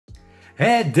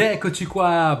Ed eccoci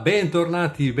qua,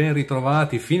 bentornati, ben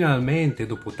ritrovati, finalmente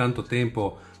dopo tanto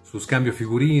tempo su Scambio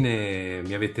Figurine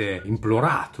mi avete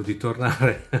implorato di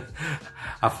tornare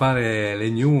a fare le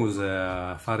news,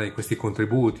 a fare questi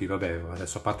contributi. Vabbè,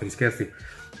 adesso a parte gli scherzi,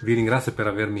 vi ringrazio per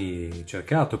avermi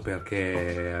cercato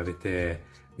perché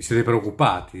vi siete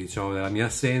preoccupati, diciamo, della mia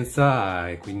assenza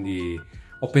e quindi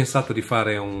ho pensato di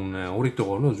fare un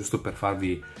ritorno giusto per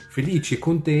farvi felici e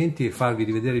contenti e farvi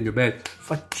rivedere il mio bel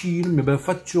faccino, il mio bel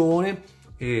faccione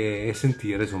e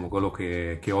sentire insomma quello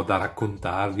che ho da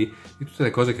raccontarvi di tutte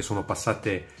le cose che sono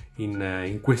passate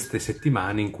in queste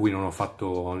settimane in cui non ho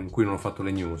fatto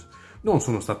le news. Non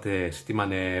sono state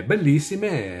settimane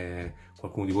bellissime,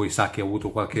 qualcuno di voi sa che ho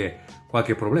avuto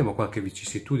qualche problema, qualche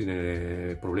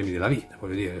vicissitudine, problemi della vita,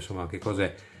 voglio dire, insomma, che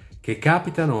cose che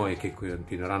capitano e che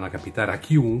continueranno a capitare a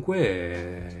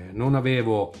chiunque. Non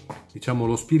avevo, diciamo,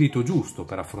 lo spirito giusto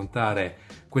per affrontare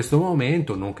questo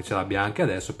momento, non che ce l'abbia anche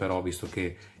adesso, però visto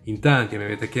che in tanti mi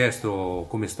avete chiesto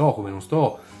come sto, come non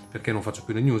sto, perché non faccio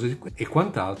più le news e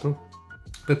quant'altro,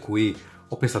 per cui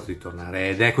ho pensato di tornare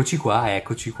ed eccoci qua,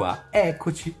 eccoci qua,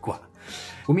 eccoci qua.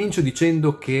 Comincio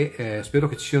dicendo che spero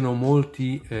che ci siano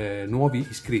molti nuovi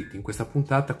iscritti in questa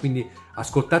puntata, quindi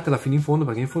ascoltatela fino in fondo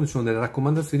perché in fondo ci sono delle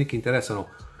raccomandazioni che interessano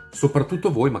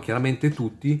soprattutto voi, ma chiaramente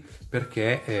tutti,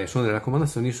 perché sono delle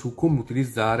raccomandazioni su come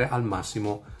utilizzare al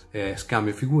massimo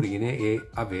Scambio Figurine e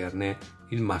averne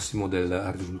il massimo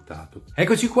del risultato.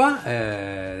 Eccoci qua,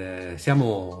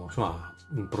 siamo insomma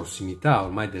in prossimità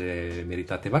ormai delle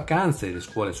meritate vacanze, le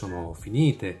scuole sono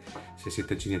finite, se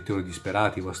siete genitori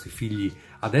disperati, i vostri figli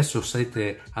adesso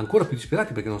siete ancora più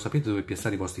disperati perché non sapete dove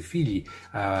piazzare i vostri figli,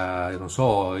 non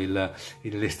so,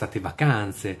 l'estate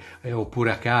vacanze,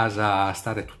 oppure a casa a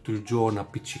stare tutto il giorno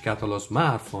appiccicato allo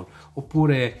smartphone,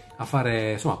 oppure a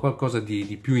fare insomma qualcosa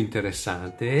di più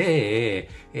interessante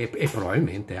e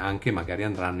probabilmente anche magari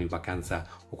andranno in vacanza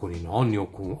o con i nonni o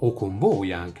con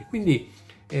voi anche, quindi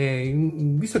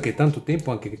visto che è tanto tempo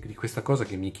anche di questa cosa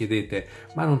che mi chiedete,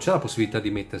 ma non c'è la possibilità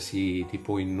di mettersi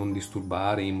tipo in non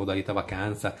disturbare, in modalità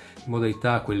vacanza, in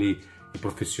modalità quelli i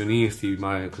professionisti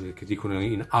che dicono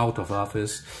in out of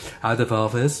office,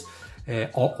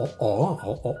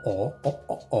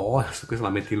 questa la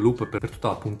metto in loop per tutta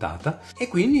la puntata e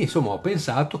quindi insomma ho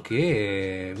pensato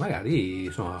che magari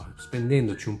insomma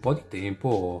spendendoci un po' di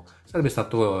tempo sarebbe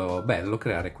stato bello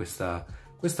creare questa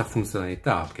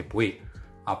funzionalità che poi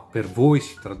per voi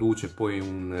si traduce poi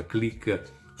un click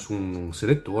su un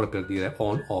selettore per dire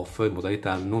on off in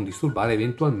modalità non disturbare,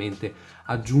 eventualmente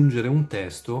aggiungere un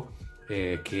testo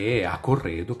che a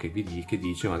corredo che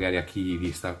dice magari a chi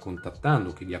vi sta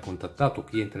contattando, chi vi ha contattato,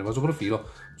 chi entra nel vostro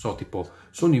profilo, so, tipo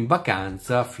sono in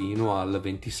vacanza fino al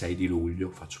 26 di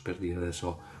luglio, faccio per dire,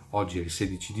 adesso oggi è il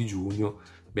 16 di giugno,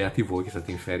 beati voi che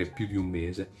state in ferie più di un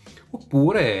mese,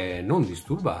 oppure non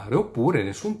disturbare, oppure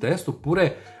nessun testo,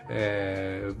 oppure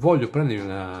voglio prendermi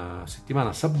una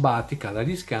settimana sabbatica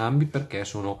dagli scambi perché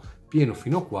sono pieno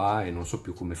fino qua e non so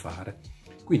più come fare.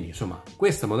 Quindi insomma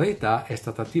questa modalità è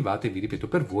stata attivata e vi ripeto,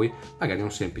 per voi magari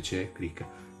un semplice clic.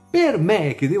 Per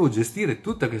me che devo gestire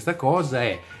tutta questa cosa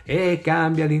è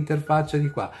cambia l'interfaccia di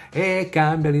qua e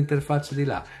cambia l'interfaccia di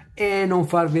là e non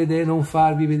farvi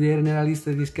vedere nella lista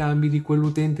degli scambi di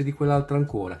quell'utente di quell'altro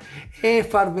ancora e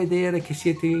far vedere che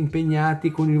siete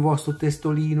impegnati con il vostro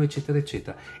testolino eccetera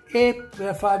eccetera e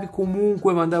farvi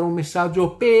comunque mandare un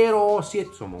messaggio però siete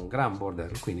insomma un gran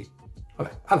bordello. Quindi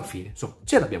vabbè, alla fine insomma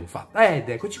ce l'abbiamo fatta ed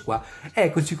eccoci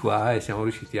qua e siamo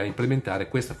riusciti a implementare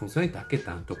questa funzionalità che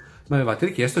tanto mi avevate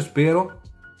richiesto e spero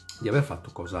di aver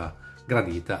fatto cosa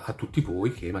gradita a tutti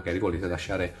voi che magari volete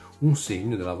lasciare un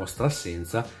segno della vostra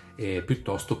assenza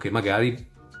piuttosto che magari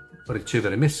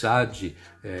ricevere messaggi,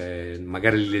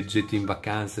 magari li leggete in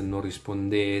vacanza e non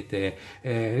rispondete,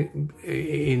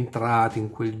 entrate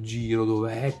in quel giro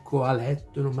dove ecco ha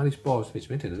letto e non mi ha risposto,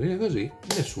 invece mettete così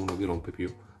nessuno vi rompe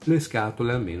più le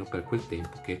scatole almeno per quel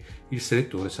tempo che il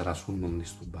selettore sarà sul non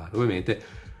disturbare. Ovviamente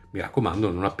mi raccomando,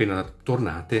 non appena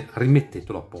tornate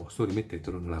rimettetelo a posto,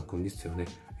 rimettetelo nella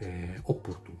condizione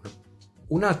opportuna.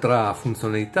 Un'altra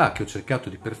funzionalità che ho cercato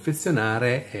di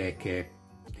perfezionare è che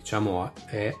diciamo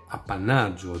è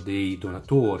appannaggio dei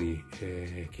donatori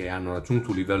che hanno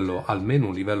raggiunto un livello, almeno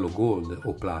un livello gold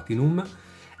o platinum,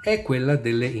 è quella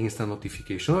delle instant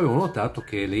notification. Avevo notato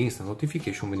che le instant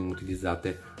notification venivano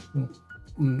utilizzate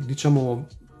diciamo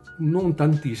non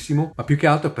tantissimo, ma più che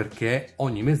altro perché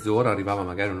ogni mezz'ora arrivava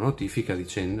magari una notifica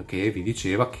dicendo che vi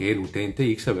diceva che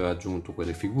l'utente X aveva aggiunto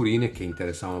quelle figurine che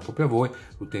interessavano proprio a voi,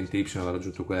 l'utente Y aveva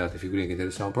aggiunto quelle altre figurine che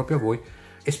interessavano proprio a voi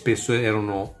e spesso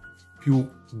erano più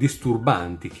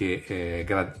disturbanti che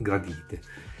gradite.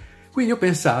 Quindi ho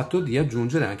pensato di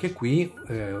aggiungere anche qui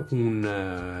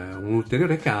un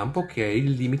ulteriore campo, che è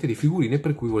il limite di figurine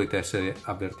per cui volete essere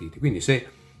avvertiti. Quindi se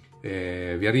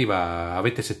vi arriva,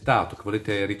 avete settato che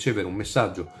volete ricevere un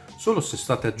messaggio solo se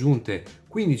state aggiunte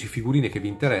 15 figurine che vi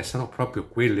interessano, proprio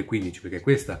quelle 15, perché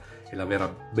questa è la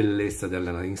vera bellezza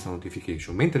della instant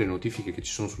notification, mentre le notifiche che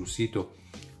ci sono sul sito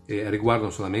riguardano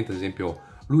solamente, ad esempio,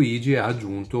 Luigi ha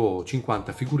aggiunto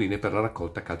 50 figurine per la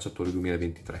raccolta calciatori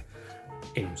 2023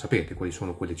 e non sapete quali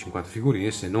sono quelle 50 figurine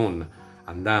se non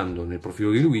andando nel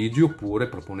profilo di Luigi, oppure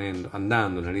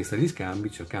andando nella lista degli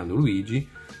scambi, cercando Luigi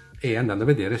e andando a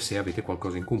vedere se avete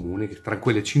qualcosa in comune, che tra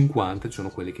quelle 50 ci sono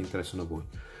quelle che interessano a voi.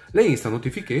 Le instant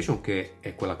notification, che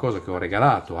è quella cosa che ho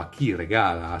regalato a chi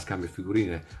regala a Scambio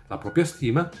Figurine la propria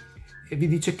stima, e vi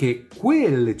dice che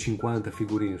quelle 50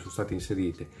 figurine sono state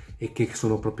inserite e che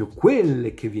sono proprio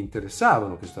quelle che vi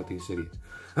interessavano che sono state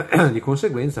inserite. Di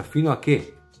conseguenza, fino a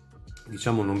che,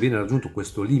 diciamo, non viene raggiunto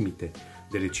questo limite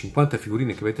delle 50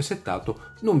 figurine che avete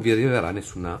settato, non vi arriverà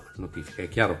nessuna notifica. È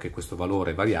chiaro che questo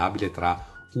valore è variabile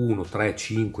tra 1, 3,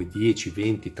 5, 10,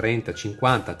 20, 30,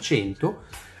 50, 100,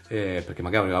 perché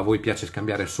magari a voi piace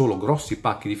scambiare solo grossi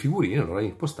pacchi di figurine, allora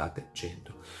impostate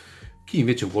 100. Chi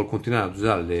invece vuole continuare ad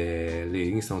usare le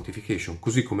instant notification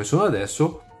così come sono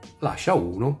adesso, lascia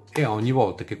 1 e ogni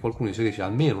volta che qualcuno inserisce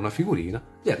almeno una figurina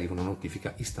gli arriva una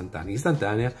notifica istantanea.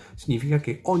 Istantanea significa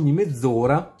che ogni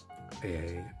mezz'ora,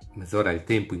 mezz'ora è il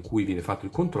tempo in cui viene fatto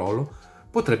il controllo,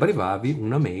 potrebbe arrivarvi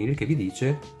una mail che vi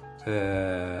dice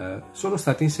sono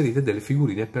state inserite delle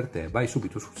figurine per te. Vai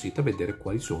subito sul sito a vedere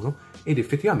quali sono, ed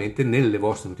effettivamente nelle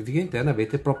vostre notifiche interne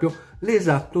avete proprio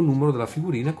l'esatto numero della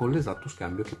figurina con l'esatto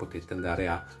scambio che potete andare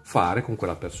a fare con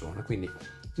quella persona. Quindi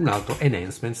un altro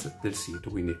enhancement del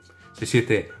sito. Quindi se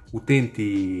siete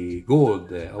utenti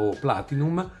Gold o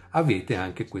Platinum avete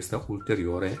anche questa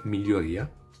ulteriore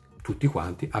miglioria. Tutti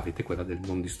quanti avete quella del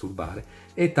non disturbare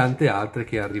e tante altre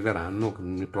che arriveranno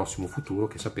nel prossimo futuro,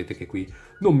 che sapete che qui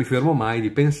non mi fermo mai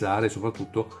di pensare,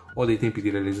 soprattutto ho dei tempi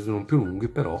di realizzazione più lunghi,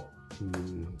 però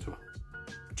insomma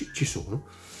ci sono.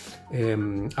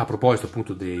 A proposito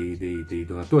appunto dei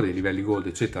donatori, dei livelli gold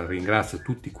eccetera, ringrazio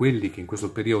tutti quelli che in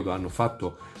questo periodo hanno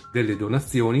fatto delle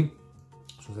donazioni,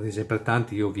 sono stati sempre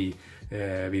tanti. Io vi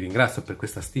ringrazio per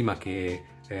questa stima che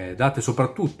date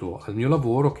soprattutto al mio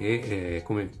lavoro, che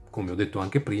come ho detto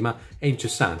anche prima è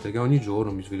incessante, perché ogni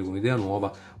giorno mi sviluppo un'idea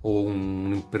nuova o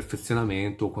un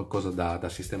perfezionamento o qualcosa da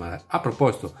sistemare. A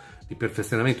proposito di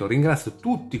perfezionamento, ringrazio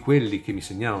tutti quelli che mi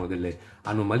segnalano delle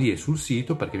anomalie sul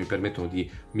sito, perché mi permettono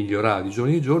di migliorare di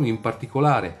giorno in giorno, in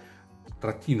particolare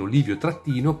Livio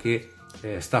che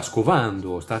sta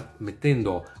scovando, sta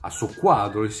mettendo a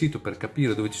soqquadro il sito per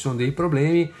capire dove ci sono dei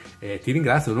problemi. Ti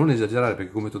ringrazio, non esagerare,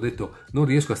 perché come ti ho detto non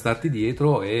riesco a starti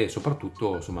dietro, e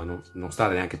soprattutto insomma non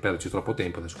stare neanche a perderci troppo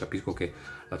tempo. Adesso capisco che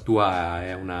la tua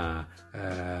è una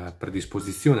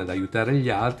predisposizione ad aiutare gli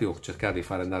altri o cercare di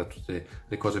fare andare tutte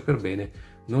le cose per bene.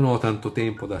 Non ho tanto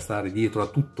tempo da stare dietro a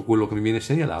tutto quello che mi viene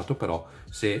segnalato, però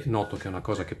se noto che è una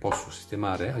cosa che posso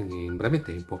sistemare in breve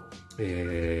tempo,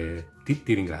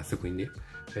 ti ringrazio. Quindi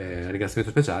ringraziamento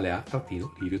speciale a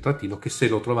Livio, che se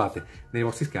lo trovate nei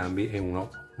vostri scambi è uno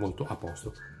molto a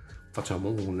posto. Facciamo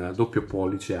un doppio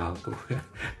pollice alto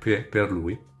per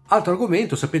lui. Altro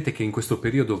argomento, sapete che in questo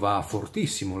periodo va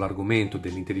fortissimo l'argomento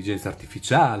dell'intelligenza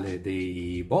artificiale,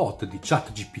 dei bot, di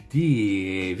ChatGPT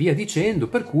e via dicendo,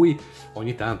 per cui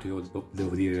ogni tanto, io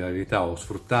devo dire la verità, ho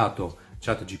sfruttato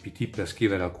ChatGPT per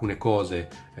scrivere alcune cose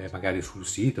magari sul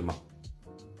sito, ma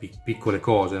piccole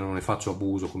cose, non ne faccio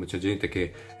abuso, come c'è gente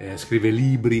che scrive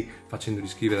libri facendoli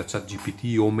scrivere a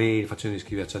ChatGPT o mail facendoli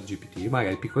scrivere a ChatGPT,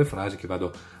 magari piccole frasi che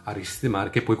vado a risistemare,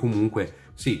 che poi comunque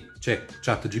sì, c'è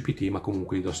ChatGPT, ma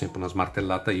comunque gli do sempre una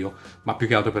smartellata io, ma più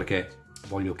che altro perché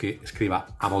voglio che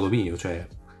scriva a modo mio, cioè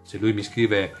se lui mi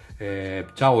scrive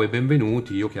ciao e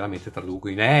benvenuti, io chiaramente traduco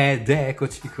in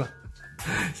eccoci qua.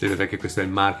 Si vede che questo è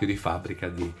il marchio di fabbrica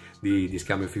di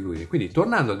Scambio Figurine. Quindi,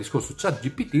 tornando al discorso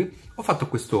ChatGPT, ho fatto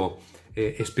questo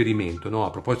esperimento, no? A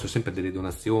proposito sempre delle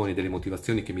donazioni, delle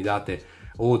motivazioni che mi date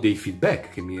o dei feedback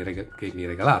che mi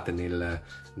regalate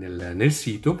nel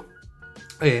sito,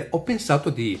 ho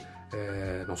pensato di,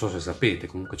 non so se sapete,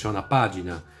 comunque c'è una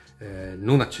pagina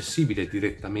non accessibile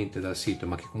direttamente dal sito,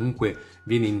 ma che comunque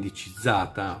viene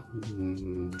indicizzata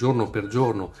giorno per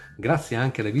giorno, grazie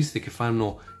anche alle visite che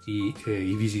fanno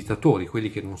i visitatori, quelli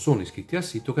che non sono iscritti al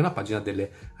sito, che è una pagina delle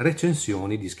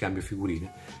recensioni di Scambio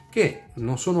Figurine, che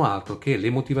non sono altro che le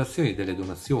motivazioni delle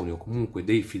donazioni o comunque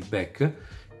dei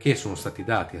feedback che sono stati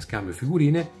dati a Scambio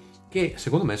Figurine, che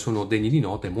secondo me sono degni di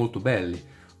nota e molto belli,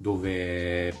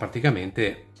 dove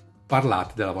praticamente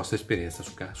parlate della vostra esperienza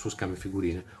su Scambio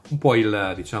Figurine, un po'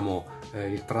 il, diciamo,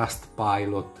 il trust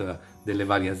pilot delle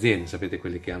varie aziende, sapete,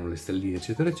 quelle che hanno le stelline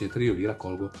eccetera eccetera. Io vi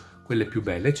raccolgo quelle più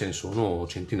belle, ce ne sono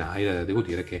centinaia, devo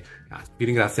dire che vi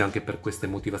ringrazio anche per queste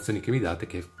motivazioni che mi date,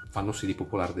 che fanno sì di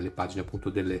popolare delle pagine, appunto,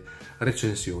 delle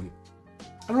recensioni.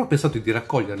 Allora ho pensato di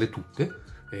raccoglierle tutte,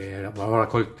 avevo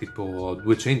raccolto tipo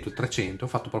 200-300, ho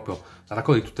fatto proprio la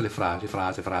raccolta di tutte le frasi,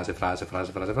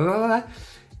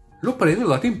 l'ho preso e l'ho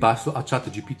dato in pasto a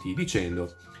ChatGPT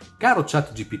dicendo: caro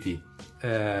ChatGPT,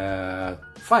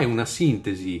 fai una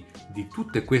sintesi di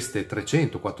tutte queste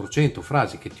 300-400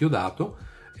 frasi che ti ho dato,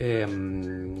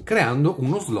 creando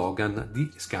uno slogan di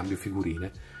Scambio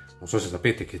Figurine. Non so se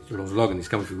sapete che lo slogan di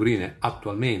Scambio Figurine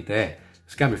attualmente è: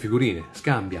 Scambio Figurine,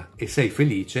 scambia e sei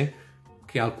felice,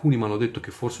 che alcuni mi hanno detto che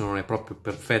forse non è proprio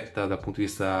perfetta dal punto di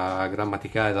vista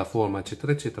grammaticale, della forma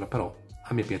eccetera eccetera, però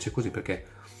a me piace così, perché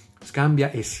scambia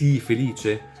e sii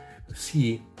felice,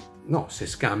 sì, no, se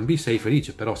scambi sei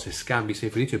felice, però se scambi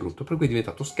sei felice è brutto, per cui è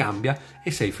diventato scambia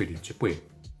e sei felice. Poi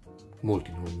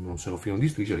molti non se lo filano di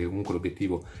striscia, perché comunque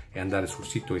l'obiettivo è andare sul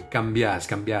sito e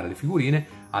scambiare le figurine,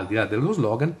 al di là dello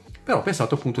slogan. Però ho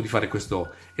pensato appunto di fare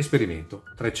questo esperimento: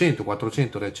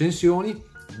 300-400 recensioni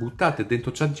buttate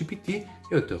dentro ChatGPT, e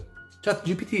ho detto: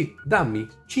 ChatGPT, dammi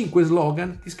 5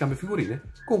 slogan di Scambio Figurine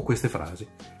con queste frasi.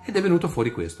 Ed è venuto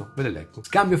fuori questo, ve le leggo.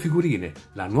 Scambio Figurine,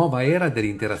 la nuova era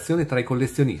dell'interazione tra i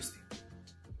collezionisti.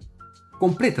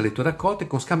 Completa le tue raccolte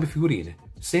con Scambio Figurine,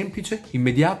 semplice,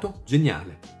 immediato,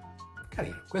 geniale.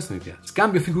 Carino, questo mi piace.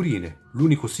 Scambio Figurine,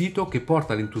 l'unico sito che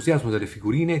porta l'entusiasmo delle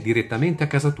figurine direttamente a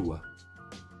casa tua.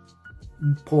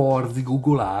 Un po'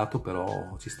 arzigogolato,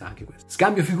 però ci sta anche questo.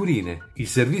 Scambio Figurine, il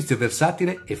servizio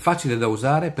versatile e facile da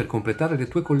usare per completare le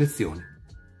tue collezioni.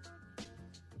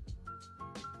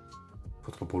 Un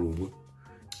po' troppo lungo.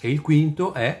 E il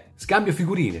quinto è Scambio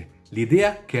Figurine,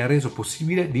 l'idea che ha reso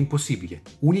possibile l'impossibile.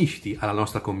 Unisciti alla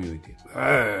nostra community.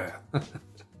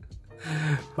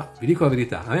 Ma vi dico la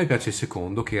verità, a me piace il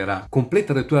secondo, che era: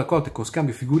 completa le tue raccolte con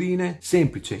Scambio Figurine,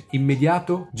 semplice,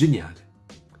 immediato, geniale.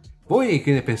 Voi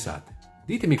che ne pensate?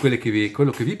 Ditemi quello che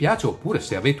vi piace, oppure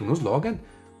se avete uno slogan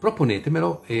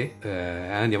proponetemelo e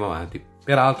andiamo avanti.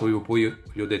 Peraltro io poi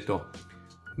gli ho detto: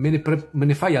 me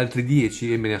ne fai altri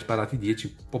 10, e me ne ha sparati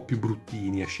 10 un po' più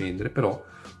bruttini a scendere, però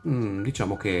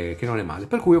diciamo che non è male.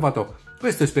 Per cui ho fatto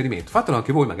questo esperimento, fatelo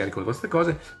anche voi magari con le vostre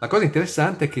cose. La cosa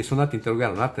interessante è che sono andato a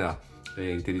interrogare un'altra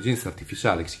intelligenza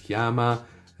artificiale che si chiama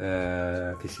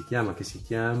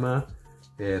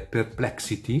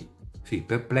Perplexity, sì,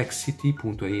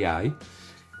 perplexity.ai,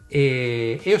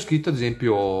 e ho scritto ad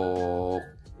esempio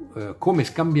come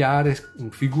scambiare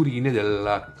figurine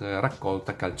della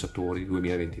raccolta calciatori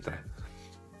 2023.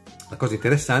 La cosa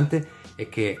interessante è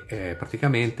che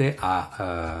praticamente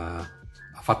ha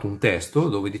fatto un testo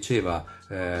dove diceva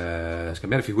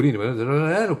scambiare figurine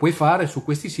lo puoi fare su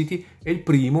questi siti, e il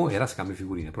primo era Scambio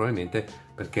Figurine, probabilmente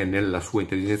perché nella sua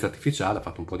intelligenza artificiale ha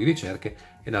fatto un po' di ricerche e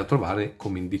è andato a trovare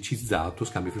come indicizzato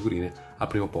Scambio Figurine al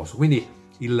primo posto. Quindi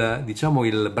diciamo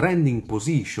il branding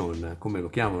position, come lo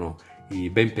chiamano i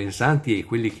ben pensanti e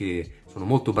quelli che sono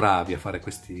molto bravi a fare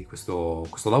questo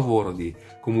lavoro di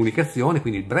comunicazione,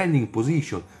 quindi il branding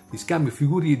position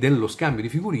di dello scambio di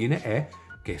figurine è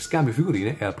che Scambio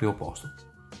Figurine è al primo posto.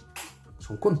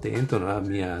 Sono contento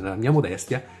nella mia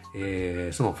modestia, e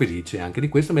sono felice anche di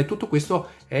questo, ma tutto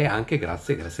questo è anche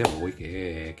grazie a voi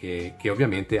che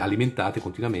ovviamente alimentate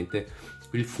continuamente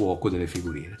il fuoco delle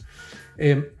figurine.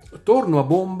 Torno a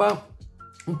bomba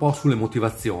un po' sulle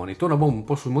motivazioni,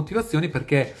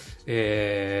 perché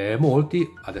molti,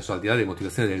 adesso al di là delle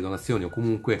motivazioni delle donazioni, o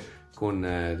comunque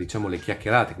con diciamo le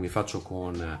chiacchierate che mi faccio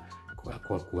con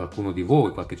qualcuno di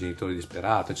voi, qualche genitore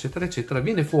disperato eccetera eccetera,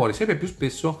 viene fuori sempre più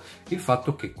spesso il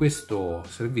fatto che questo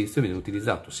servizio viene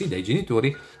utilizzato sì dai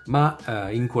genitori, ma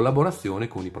in collaborazione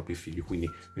con i propri figli, quindi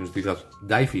viene utilizzato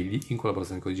dai figli in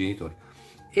collaborazione con i genitori,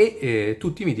 e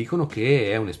tutti mi dicono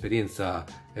che è un'esperienza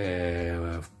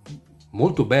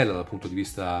molto bella dal punto di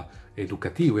vista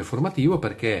educativo e formativo,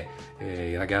 perché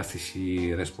i ragazzi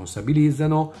si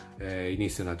responsabilizzano,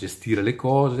 iniziano a gestire le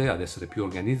cose, ad essere più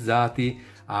organizzati,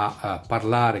 a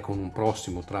parlare con un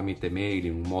prossimo tramite mail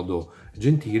in un modo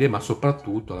gentile, ma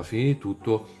soprattutto alla fine di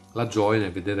tutto la gioia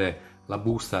nel vedere la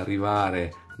busta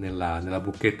arrivare nella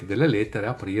buchetta delle lettere,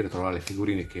 aprire, trovare le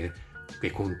figurine che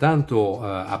con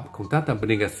tanta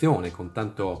abnegazione, con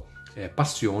tanto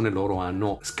passione loro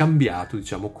hanno scambiato,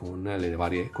 diciamo, con i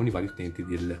vari utenti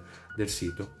del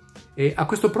sito. E a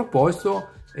questo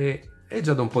proposito è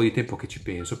già da un po' di tempo che ci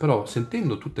penso, però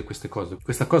sentendo tutte queste cose,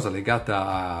 questa cosa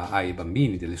legata ai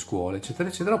bambini delle scuole eccetera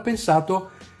eccetera, ho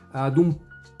pensato ad un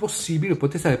possibile,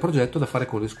 potenziale progetto da fare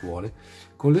con le scuole.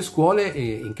 Con le scuole e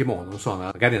in che modo? Non so,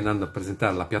 magari andando a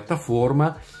presentare la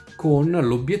piattaforma con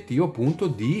l'obiettivo appunto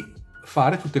di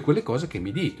fare tutte quelle cose che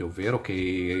mi dite, ovvero che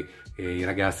i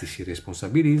ragazzi si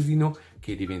responsabilizzino,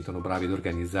 che diventano bravi ad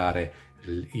organizzare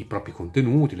i propri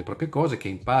contenuti, le proprie cose, che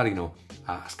imparino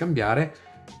a scambiare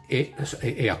e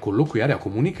a colloquiare, a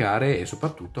comunicare e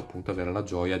soprattutto appunto avere la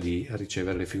gioia di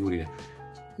ricevere le figurine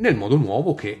nel modo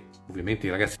nuovo, che ovviamente i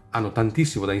ragazzi hanno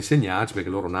tantissimo da insegnarci perché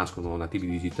loro nascono nativi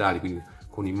digitali, quindi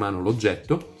con in mano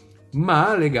l'oggetto,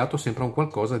 ma legato sempre a un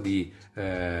qualcosa di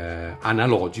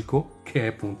analogico, che è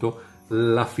appunto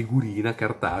la figurina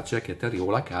cartacea che ti arriva,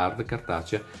 o la card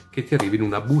cartacea che ti arriva in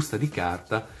una busta di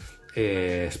carta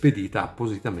spedita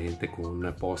appositamente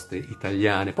con poste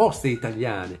italiane.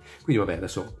 Quindi vabbè,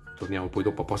 adesso torniamo poi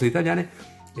dopo a poste italiane,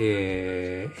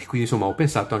 e quindi insomma ho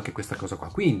pensato anche a questa cosa qua.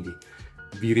 Quindi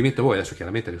vi rimetto a voi, adesso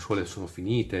chiaramente le scuole sono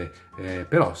finite,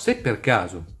 però se per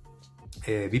caso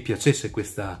vi piacesse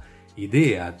questa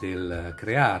idea del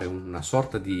creare una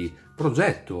sorta di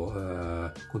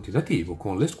progetto continuativo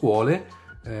con le scuole,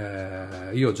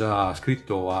 io ho già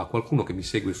scritto a qualcuno che mi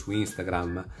segue su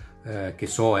Instagram, che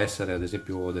so essere ad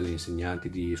esempio delle insegnanti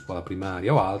di scuola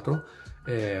primaria o altro,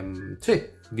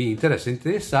 se vi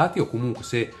interessati, o comunque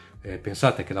se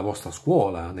pensate che la vostra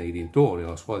scuola nei dintorni,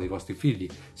 la scuola dei vostri figli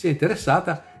sia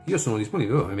interessata, io sono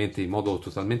disponibile ovviamente in modo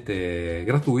totalmente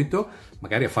gratuito,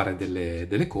 magari a fare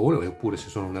delle call, oppure se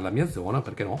sono nella mia zona,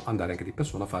 perché no, andare anche di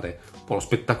persona a fare un po' lo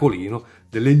spettacolino,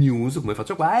 delle news come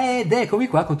faccio qua, ed eccomi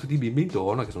qua con tutti i bimbi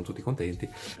intorno che sono tutti contenti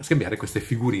a scambiare queste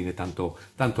figurine tanto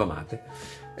amate.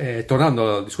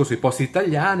 Tornando al discorso di poste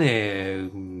italiane,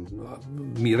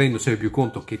 mi rendo sempre più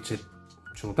conto che ci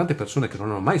sono tante persone che non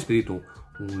hanno mai spedito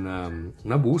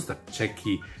una busta, c'è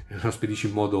chi la spedisce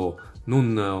in modo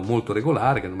non molto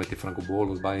regolare, che non mette il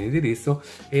francobollo, sbaglia l'indirizzo,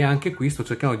 e anche qui sto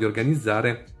cercando di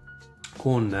organizzare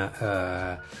con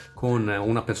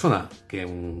una persona che è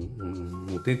un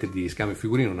utente di Scambio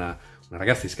Figurine, una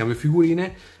ragazza di Scambio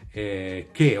Figurine,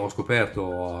 che ho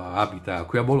scoperto abita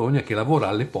qui a Bologna, che lavora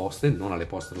alle poste, non alle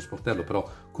poste dello sportello, però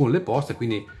con le poste,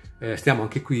 quindi stiamo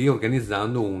anche qui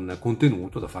organizzando un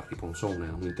contenuto da fare, tipo, non so,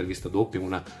 un'intervista doppia,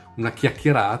 una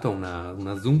chiacchierata,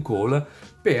 una Zoom call,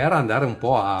 per andare un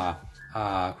po' a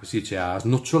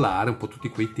snocciolare un po' tutti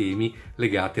quei temi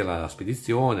legati alla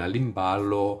spedizione,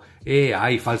 all'imballo e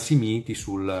ai falsi miti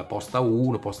sul posta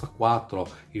 1, posta 4,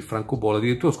 il francobollo.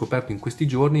 Addirittura ho scoperto in questi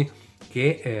giorni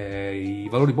che i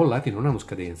valori bollati non hanno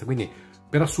scadenza, quindi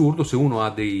per assurdo, se uno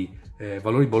ha dei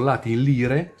valori bollati in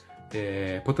lire,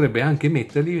 potrebbe anche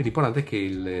metterli, l'importante è che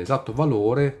l'esatto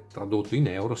valore tradotto in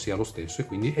euro sia lo stesso e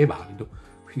quindi è valido.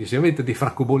 Quindi se avete dei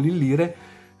francobolli in lire,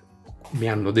 mi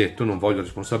hanno detto, non voglio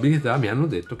responsabilità, mi hanno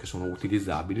detto che sono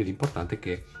utilizzabili, l'importante è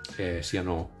che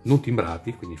siano non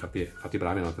timbrati, quindi fate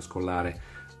bravi, andate a scollare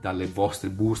dalle vostre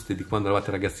buste di quando eravate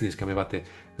ragazzini, scambiavate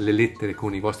le lettere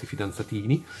con i vostri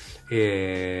fidanzatini,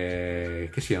 e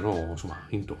che siano insomma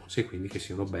intonsi, e quindi che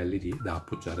siano belli da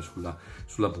appoggiare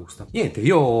sulla busta. Niente,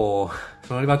 io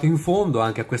sono arrivato in fondo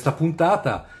anche a questa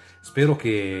puntata, spero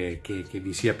che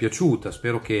vi sia piaciuta,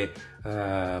 spero che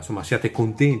insomma siate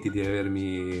contenti di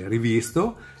avermi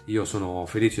rivisto. Io sono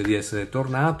felice di essere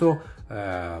tornato,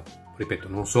 ripeto,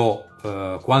 non so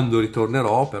quando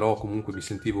ritornerò, però comunque mi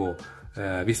sentivo,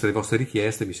 viste le vostre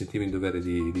richieste, mi sentivo in dovere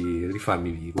di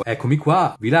rifarmi vivo. Eccomi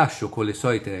qua, vi lascio con le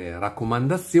solite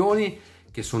raccomandazioni,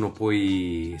 che sono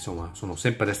poi, insomma, sono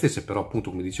sempre le stesse, però appunto,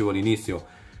 come dicevo all'inizio,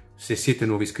 se siete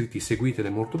nuovi iscritti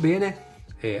seguitele molto bene,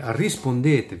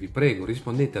 rispondete, vi prego,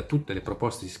 rispondete a tutte le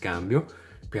proposte di scambio,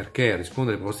 perché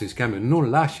rispondere alle proposte di scambio non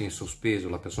lascia in sospeso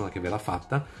la persona che ve l'ha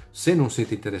fatta. Se non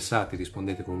siete interessati,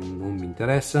 rispondete con un non mi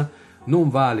interessa, non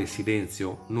vale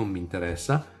silenzio non mi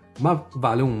interessa, ma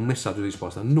vale un messaggio di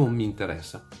risposta non mi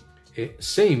interessa. E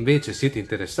se invece siete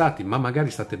interessati, ma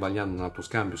magari state vagliando un altro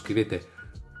scambio, scrivete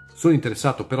sono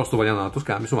interessato però sto vagliando un altro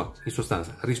scambio, insomma, in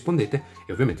sostanza rispondete,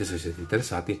 e ovviamente se siete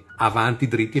interessati avanti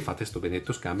dritti e fate sto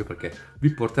benedetto scambio, perché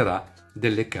vi porterà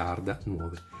delle card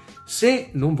nuove. Se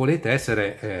non volete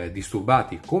essere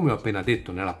disturbati, come ho appena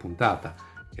detto nella puntata,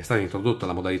 è stata introdotta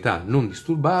la modalità non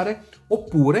disturbare,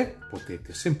 oppure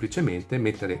potete semplicemente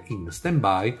mettere in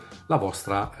stand-by la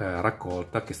vostra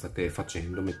raccolta che state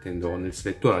facendo, mettendo nel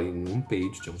selettore, in un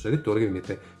page c'è un selettore che vi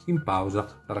mette in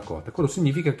pausa la raccolta. Quello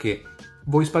significa che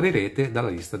voi sparirete dalla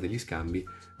lista degli scambi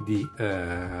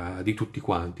di tutti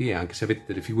quanti, e anche se avete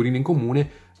delle figurine in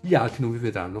comune gli altri non vi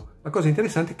vedranno. La cosa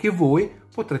interessante è che voi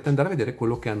potrete andare a vedere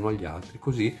quello che hanno gli altri,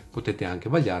 così potete anche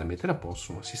vagliare, mettere a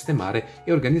posto, sistemare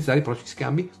e organizzare i prossimi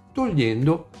scambi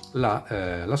togliendo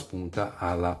la spunta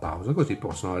alla pausa, così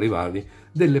possono arrivarvi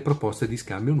delle proposte di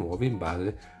scambio nuove in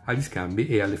base agli scambi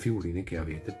e alle figurine che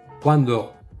avete.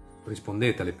 Quando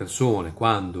rispondete alle persone,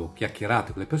 quando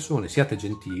chiacchierate con le persone, siate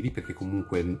gentili, perché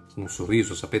comunque un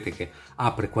sorriso sapete che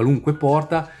apre qualunque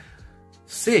porta.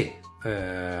 Se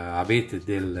avete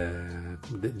delle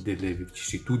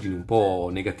vicissitudini un po'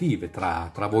 negative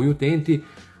tra voi utenti,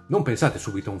 non pensate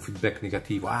subito a un feedback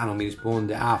negativo, non mi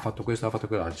risponde, ha fatto questo, ha fatto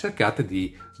quell'altro. Cercate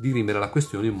di dirimere la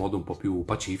questione in modo un po' più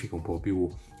pacifico, un po' più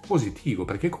positivo,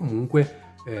 perché comunque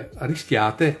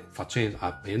rischiate,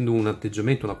 avendo un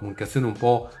atteggiamento, una comunicazione un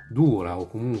po' dura o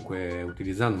comunque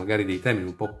utilizzando magari dei termini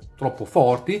un po' troppo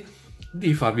forti,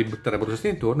 di farvi buttare brusasti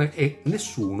intorno e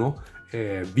nessuno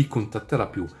vi contatterà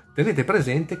più. Tenete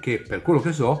presente che, per quello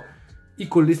che so, i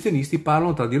collezionisti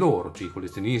parlano tra di loro, cioè i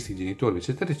collezionisti, i genitori,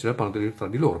 eccetera, eccetera, parlano tra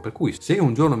di loro. Per cui se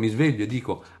un giorno mi sveglio e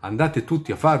dico andate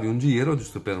tutti a farvi un giro,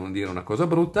 giusto per non dire una cosa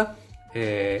brutta,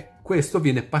 questo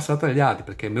viene passato agli altri,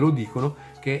 perché me lo dicono,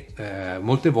 che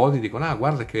molte volte dicono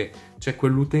guarda che c'è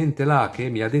quell'utente là che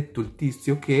mi ha detto il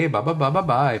tizio che e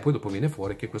poi dopo viene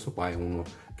fuori che questo qua è uno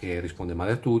che risponde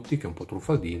male a tutti, che è un po'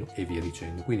 truffaldino e via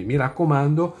dicendo. Quindi mi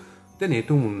raccomando,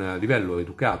 tenete un livello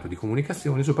educato di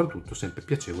comunicazione, soprattutto sempre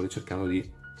piacevole, cercando di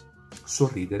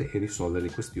sorridere e risolvere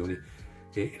le questioni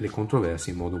e le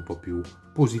controversie in modo un po' più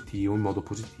positivo, in modo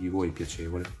positivo e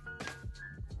piacevole,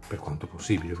 per quanto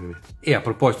possibile ovviamente. E a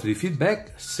proposito di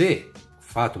feedback, se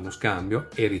fate uno scambio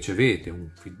e ricevete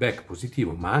un feedback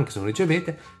positivo, ma anche se non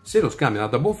ricevete, se lo scambio è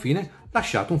andato a buon fine,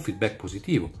 lasciate un feedback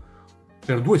positivo,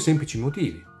 per due semplici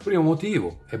motivi. Primo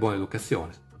motivo è buona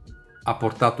educazione. Ha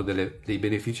portato dei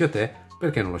benefici a te,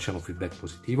 perché non lasciare un feedback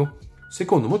positivo?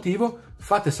 Secondo motivo,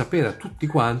 fate sapere a tutti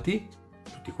quanti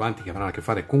che avranno a che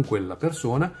fare con quella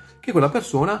persona, che quella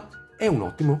persona è un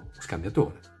ottimo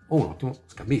scambiatore o un ottimo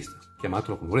scambista,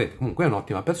 chiamatelo come volete, comunque è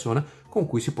un'ottima persona con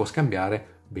cui si può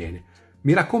scambiare bene.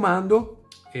 Mi raccomando,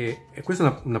 e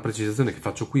questa è una precisazione che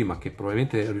faccio qui, ma che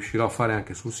probabilmente riuscirò a fare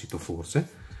anche sul sito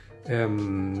forse,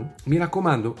 mi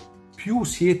raccomando, più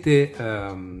siete,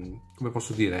 come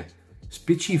posso dire,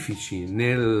 specifici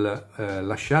nel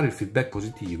lasciare il feedback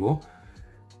positivo,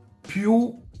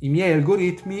 più i miei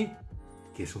algoritmi,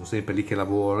 che sono sempre lì che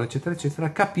lavorano, eccetera,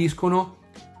 eccetera, capiscono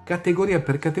categoria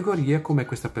per categoria com'è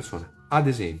questa persona. Ad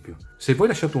esempio, se voi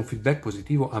lasciate un feedback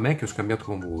positivo a me che ho scambiato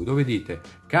con voi, dove dite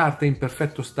carte in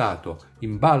perfetto stato,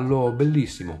 imballo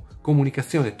bellissimo,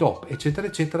 comunicazione top, eccetera,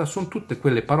 eccetera, sono tutte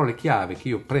quelle parole chiave che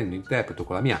io prendo, interpreto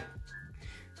con la mia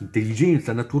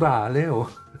intelligenza naturale o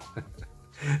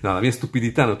no, la mia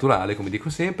stupidità naturale, come dico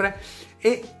sempre,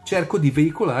 e cerco di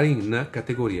veicolare in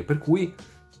categorie. Per cui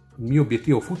il mio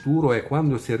obiettivo futuro è,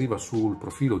 quando si arriva sul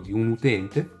profilo di un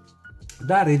utente,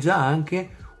 dare già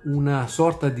anche una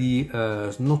sorta di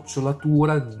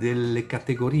snocciolatura delle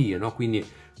categorie, no? Quindi,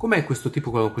 com'è questo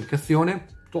tipo con la comunicazione?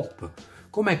 Top.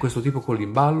 Com'è questo tipo con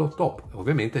l'imballo? Top.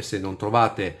 Ovviamente, se non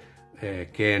trovate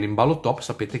che è un imballo top,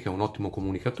 sapete che è un ottimo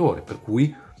comunicatore, per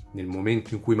cui nel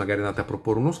momento in cui magari andate a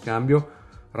proporre uno scambio,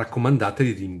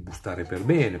 raccomandatevi di imbustare per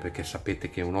bene, perché sapete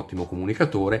che è un ottimo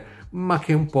comunicatore, ma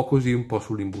che è un po' così, un po'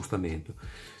 sull'imbustamento.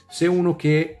 Se uno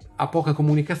che ha poca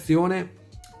comunicazione,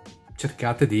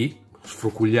 cercate di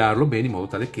sfrucugliarlo bene in modo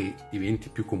tale che diventi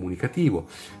più comunicativo.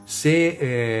 Se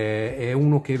è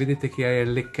uno che vedete che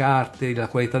le carte, la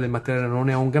qualità del materiale non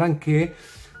è un granché,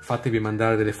 fatevi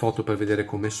mandare delle foto per vedere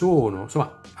come sono.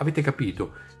 Insomma, avete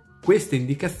capito, queste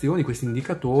indicazioni, questi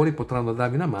indicatori potranno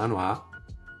darvi una mano a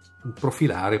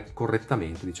profilare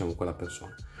correttamente, diciamo, quella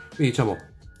persona. Quindi, diciamo,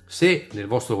 se nel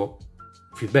vostro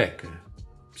feedback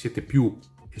siete più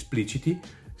espliciti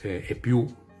e più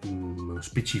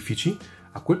specifici,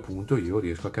 a quel punto io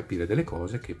riesco a capire delle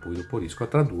cose che poi dopo riesco a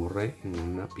tradurre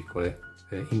in piccole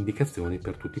indicazioni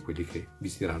per tutti quelli che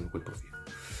visiteranno quel profilo.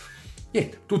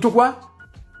 Niente, tutto qua.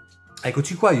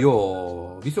 Eccoci qua.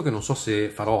 Io, visto che non so se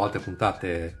farò altre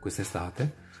puntate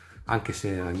quest'estate, anche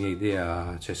se la mia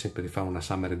idea c'è sempre di fare una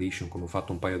summer edition come ho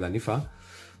fatto un paio d'anni fa,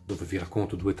 dove vi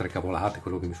racconto 2 o 3 cavolate,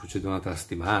 quello che mi succede durante la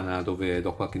settimana, dove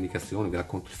do qualche indicazione, vi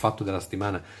racconto il fatto della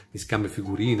settimana di Scambio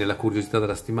Figurine, la curiosità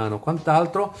della settimana o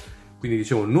quant'altro. Quindi,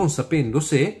 dicevo, non sapendo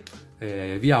se,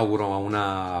 vi auguro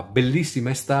una bellissima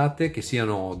estate, che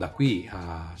siano da qui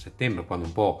a settembre, quando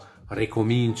un po'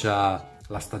 ricomincia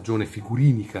la stagione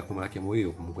figurinica, come la chiamo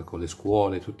io, comunque con le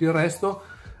scuole e tutto il resto.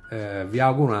 Vi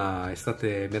auguro una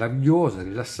estate meravigliosa,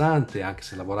 rilassante, anche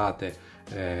se lavorate,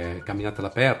 camminate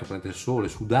all'aperto, prendete il sole,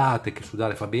 sudate, che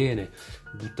sudare fa bene,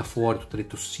 butta fuori tutte le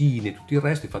tossine, tutto il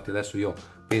resto. Infatti adesso io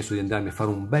penso di andarmi a fare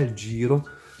un bel giro,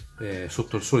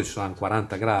 sotto il sole ci saranno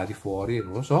 40 gradi fuori,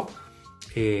 non lo so,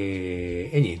 e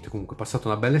niente, comunque passate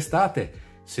una bella estate.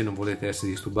 Se non volete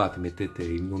essere disturbati, mettete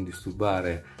il non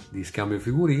disturbare di Scambio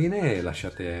Figurine e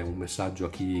lasciate un messaggio a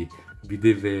chi vi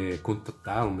deve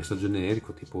contattare, un messaggio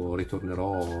generico tipo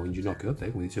ritornerò in ginocchio da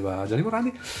te, come diceva Gianni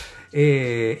Morandi,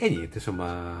 e niente,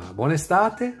 insomma, buona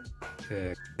estate,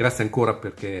 grazie ancora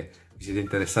perché vi siete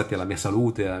interessati alla mia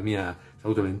salute, alla mia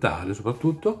salute mentale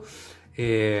soprattutto,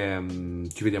 e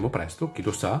ci vediamo presto, chi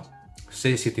lo sa.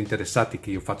 Se siete interessati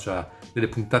che io faccia delle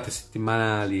puntate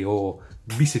settimanali o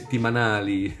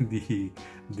bisettimanali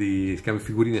di Scambio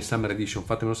Figurine Summer Edition,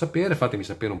 fatemelo sapere, fatemi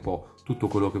sapere un po' tutto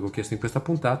quello che vi ho chiesto in questa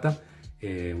puntata.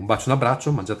 Un bacio, un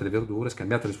abbraccio, mangiate le verdure,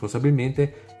 scambiate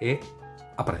responsabilmente e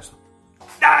a presto.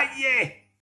 Dai!